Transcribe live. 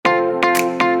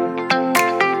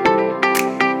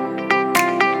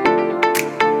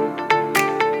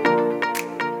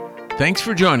Thanks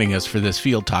for joining us for this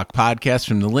Field Talk podcast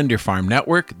from the Linder Farm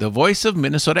Network, the voice of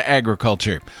Minnesota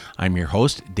agriculture. I'm your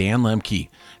host, Dan Lemke.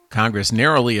 Congress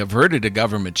narrowly averted a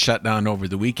government shutdown over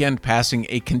the weekend, passing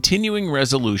a continuing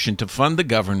resolution to fund the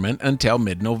government until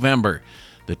mid-November.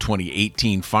 The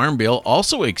 2018 Farm Bill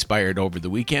also expired over the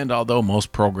weekend, although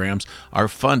most programs are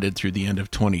funded through the end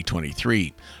of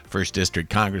 2023. 1st District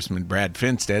Congressman Brad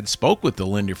Finstad spoke with the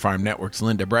Linder Farm Network's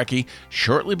Linda Brecky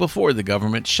shortly before the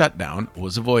government shutdown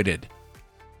was avoided.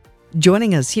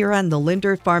 Joining us here on the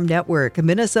Linder Farm Network,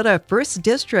 Minnesota 1st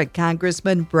District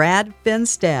Congressman Brad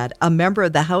Finstad, a member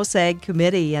of the House Ag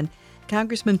Committee. And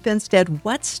Congressman Finstad,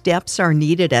 what steps are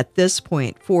needed at this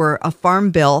point for a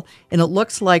farm bill? And it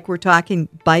looks like we're talking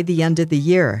by the end of the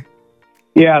year.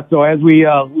 Yeah, so as we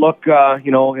look,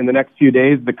 in the next few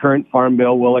days, the current farm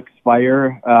bill will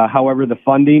expire. However, the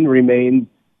funding remains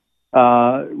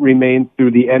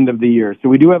through the end of the year. So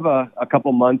we do have a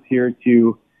couple months here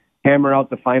to hammer out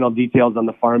the final details on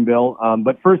the farm bill.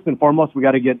 But first and foremost, we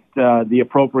got to get the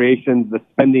appropriations, the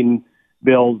spending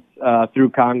bills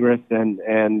through Congress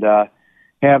and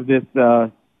have this,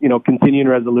 continuing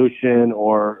resolution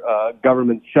or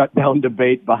government shutdown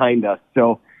debate behind us.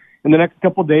 So in the next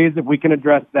couple of days, if we can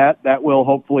address that, that will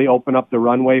hopefully open up the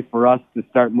runway for us to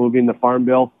start moving the farm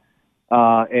bill.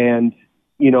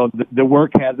 The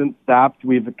work hasn't stopped.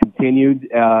 We've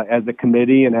continued as a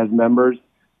committee and as members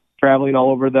traveling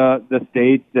all over the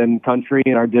state and country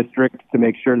in our district to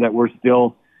make sure that we're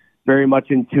still very much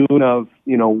in tune of,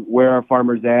 where our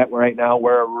farmers at right now,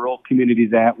 where our rural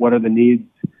communities at, what are the needs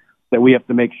that we have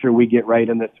to make sure we get right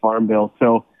in this farm bill.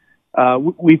 So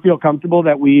we feel comfortable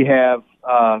that we have,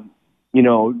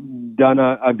 done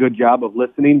a good job of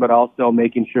listening, but also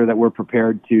making sure that we're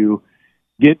prepared to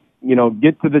get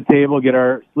to the table, get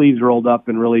our sleeves rolled up,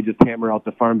 and really just hammer out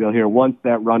the farm bill here once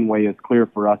that runway is clear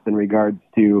for us in regards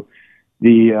to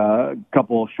the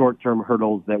couple short-term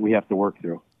hurdles that we have to work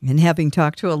through. And having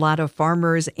talked to a lot of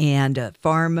farmers and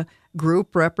farm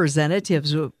group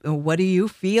representatives, what do you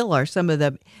feel are some of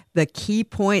the key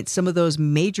points, some of those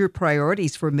major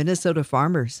priorities for Minnesota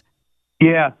farmers?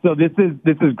 Yeah, so this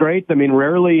is great. I mean,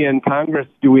 rarely in Congress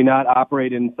do we not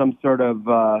operate in some sort of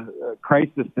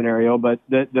crisis scenario, but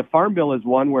the Farm Bill is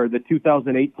one where the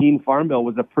 2018 Farm Bill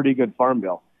was a pretty good Farm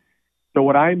Bill. So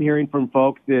what I'm hearing from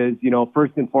folks is,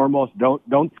 first and foremost,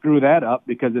 don't screw that up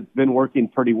because it's been working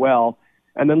pretty well,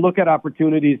 and then look at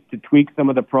opportunities to tweak some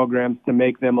of the programs to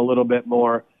make them a little bit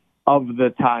more of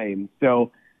the time.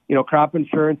 So, crop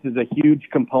insurance is a huge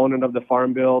component of the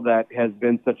Farm Bill that has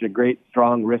been such a great,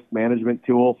 strong risk management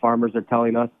tool. Farmers are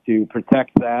telling us to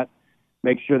protect that,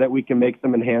 make sure that we can make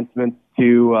some enhancements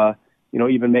to,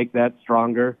 even make that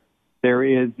stronger. There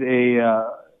is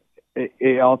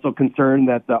also concern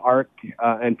that the ARC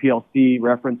and PLC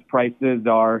reference prices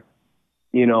are,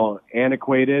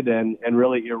 antiquated and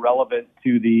really irrelevant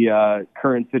to the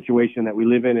current situation that we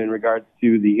live in regards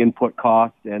to the input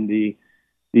cost and the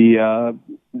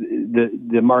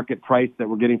market price that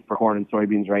we're getting for corn and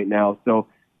soybeans right now. So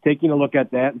taking a look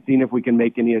at that and seeing if we can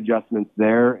make any adjustments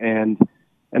there. And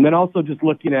then also just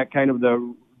looking at kind of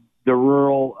the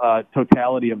rural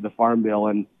totality of the Farm Bill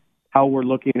and how we're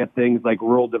looking at things like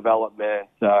rural development,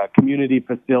 community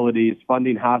facilities,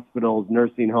 funding hospitals,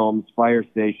 nursing homes, fire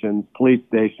stations, police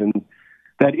stations,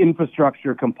 that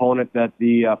infrastructure component that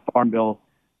the Farm Bill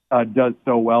does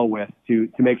so well with to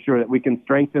make sure that we can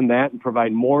strengthen that and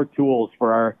provide more tools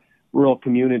for our rural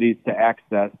communities to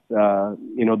access,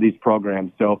 these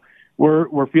programs. So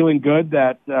we're feeling good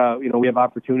that, we have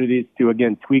opportunities to,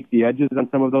 again, tweak the edges on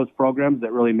some of those programs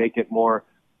that really make it more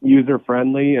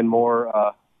user-friendly and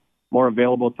more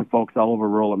available to folks all over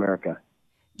rural America.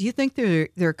 Do you think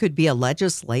there could be a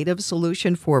legislative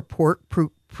solution for pork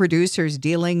producers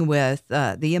dealing with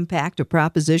the impact of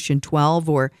Proposition 12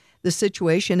 or the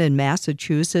situation in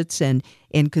Massachusetts and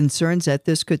concerns that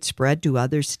this could spread to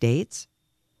other states?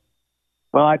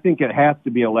 Well, I think it has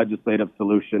to be a legislative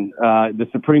solution. The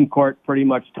Supreme Court pretty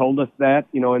much told us that,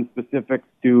 in specifics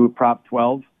to Prop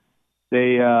 12.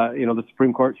 They, the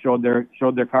Supreme Court showed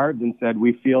their cards and said,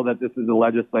 we feel that this is a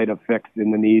legislative fix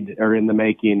in the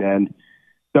making. And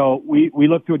so we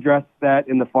look to address that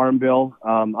in the Farm Bill.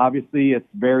 Obviously, it's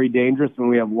very dangerous when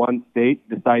we have one state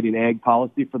deciding ag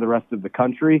policy for the rest of the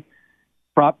country.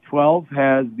 Prop 12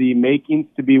 has the makings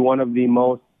to be one of the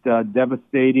most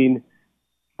devastating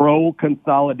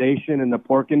pro-consolidation in the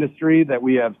pork industry that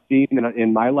we have seen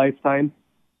in my lifetime.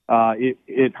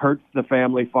 It hurts the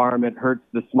family farm. It hurts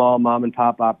the small mom and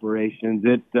pop operations.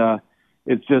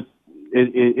 It's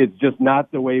just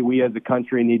not the way we as a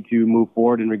country need to move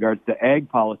forward in regards to ag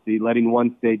policy, letting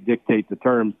one state dictate the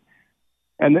terms.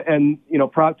 And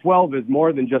Prop 12 is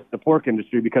more than just the pork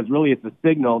industry, because really it's a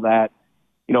signal that,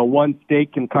 one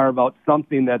state can carve out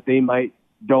something that they might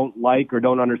don't like or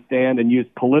don't understand and use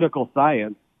political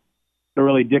science to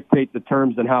really dictate the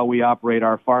terms and how we operate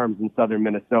our farms in southern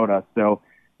Minnesota. So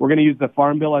we're going to use the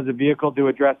Farm Bill as a vehicle to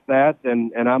address that,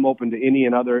 and I'm open to any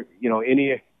and other,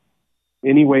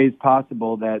 any ways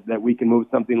possible that we can move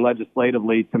something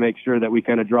legislatively to make sure that we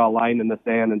kind of draw a line in the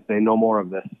sand and say no more of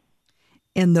this.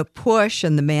 And the push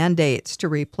and the mandates to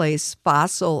replace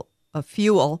fossil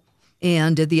fuel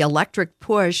and the electric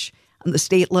push on the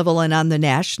state level and on the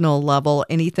national level,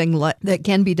 anything that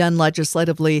can be done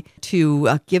legislatively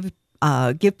to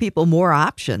give people more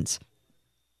options.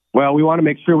 Well, we want to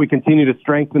make sure we continue to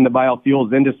strengthen the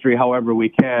biofuels industry however we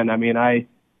can. I mean, I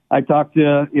talk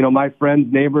to, my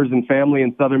friends, neighbors, and family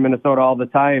in southern Minnesota all the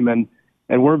time, and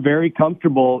we're very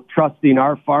comfortable trusting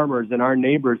our farmers and our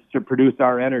neighbors to produce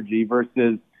our energy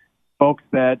versus folks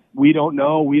that we don't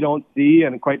know, we don't see,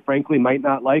 and quite frankly might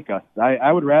not like us.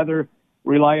 I would rather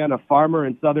rely on a farmer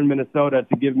in southern Minnesota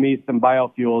to give me some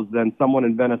biofuels than someone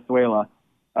in Venezuela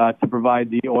to provide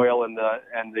the oil and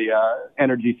the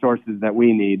energy sources that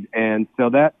we need. And so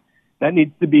that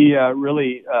needs to be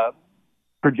really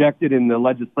projected in the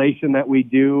legislation that we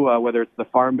do, whether it's the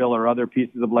Farm Bill or other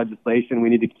pieces of legislation. We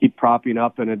need to keep propping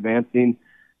up and advancing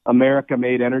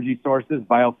America-made energy sources.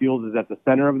 Biofuels is at the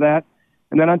center of that.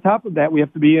 And then on top of that, we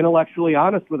have to be intellectually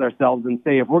honest with ourselves and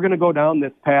say, if we're going to go down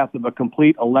this path of a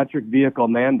complete electric vehicle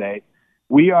mandate,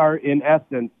 we are in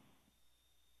essence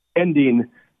ending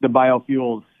the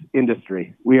biofuels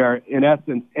industry. We are in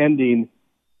essence ending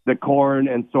the corn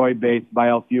and soy-based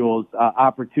biofuels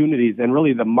opportunities, and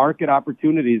really the market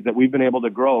opportunities that we've been able to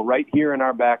grow right here in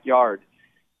our backyard.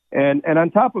 And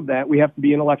on top of that, we have to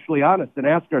be intellectually honest and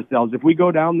ask ourselves, if we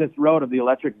go down this road of the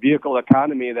electric vehicle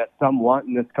economy that some want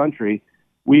in this country,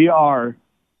 we are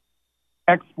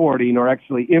exporting or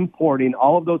actually importing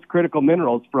all of those critical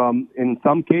minerals from, in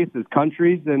some cases,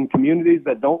 countries and communities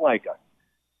that don't like us.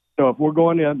 So if we're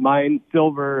going to mine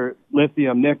silver,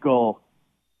 lithium, nickel,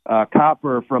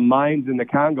 copper from mines in the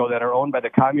Congo that are owned by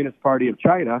the Communist Party of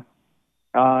China,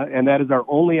 and that is our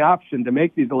only option to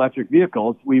make these electric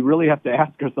vehicles, we really have to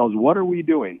ask ourselves, what are we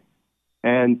doing?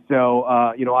 And so,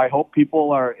 I hope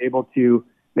people are able to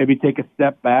maybe take a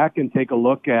step back and take a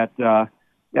look at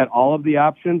all of the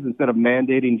options instead of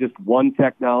mandating just one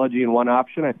technology and one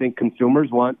option. I think consumers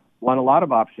want a lot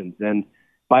of options, and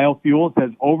biofuels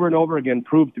has over and over again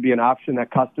proved to be an option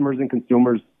that customers and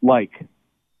consumers like.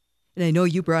 And I know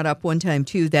you brought up one time,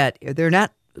 too, that they're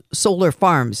not solar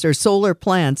farms. They're solar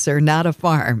plants. They're not a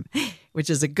farm, which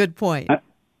is a good point.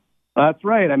 That's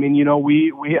right. I mean,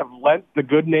 we have lent the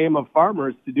good name of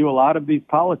farmers to do a lot of these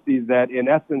policies that, in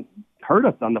essence, hurt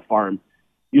us on the farm.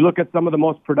 You look at some of the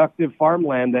most productive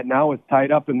farmland that now is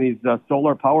tied up in these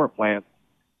solar power plants.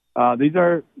 These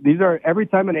are every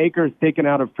time an acre is taken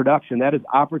out of production, that is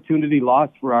opportunity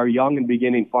lost for our young and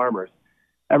beginning farmers.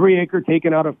 Every acre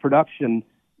taken out of production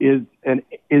is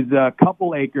a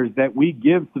couple acres that we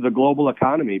give to the global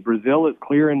economy. Brazil is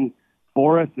clearing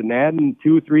forests and adding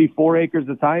 2, 3, 4 acres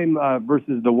a time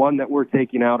versus the one that we're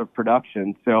taking out of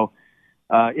production. So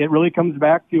it really comes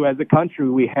back to, as a country,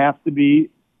 we have to be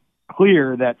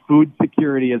clear that food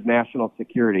security is national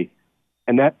security.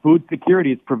 And that food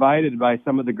security is provided by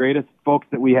some of the greatest folks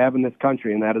that we have in this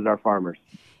country, and that is our farmers.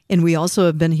 And we also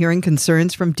have been hearing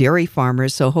concerns from dairy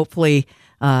farmers, so hopefully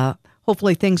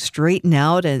things straighten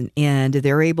out and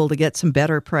they're able to get some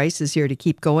better prices here to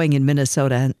keep going in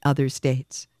Minnesota and other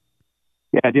states.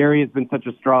 Yeah, dairy has been such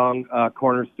a strong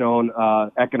cornerstone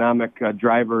economic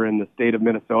driver in the state of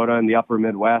Minnesota and the upper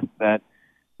Midwest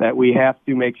that we have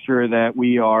to make sure that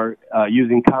we are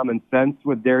using common sense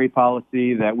with dairy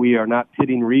policy, that we are not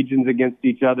pitting regions against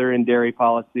each other in dairy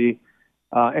policy.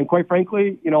 And quite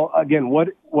frankly, again,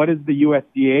 what is the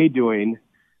USDA doing?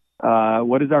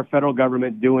 What is our federal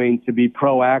government doing to be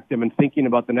proactive and thinking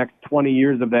about the next 20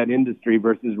 years of that industry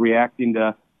versus reacting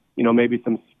to, maybe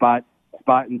some spot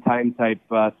in time type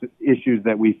issues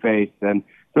that we face? And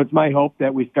so it's my hope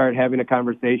that we start having a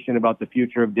conversation about the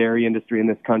future of dairy industry in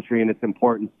this country and its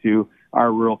importance to our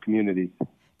rural communities.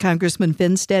 Congressman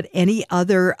Finstad, any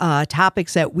other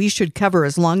topics that we should cover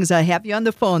as long as I have you on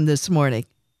the phone this morning?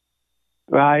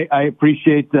 I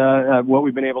appreciate what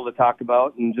we've been able to talk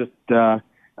about, and just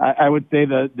I would say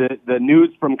the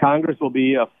news from Congress will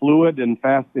be fluid and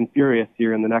fast and furious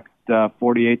here in the next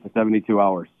 48 to 72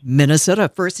 hours. Minnesota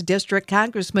 1st District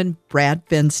Congressman Brad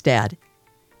Finstad.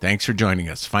 Thanks for joining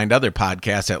us. Find other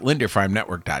podcasts at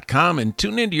linderfarmnetwork.com and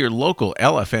tune into your local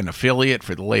LFN affiliate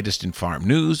for the latest in farm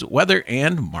news, weather,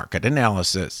 and market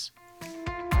analysis.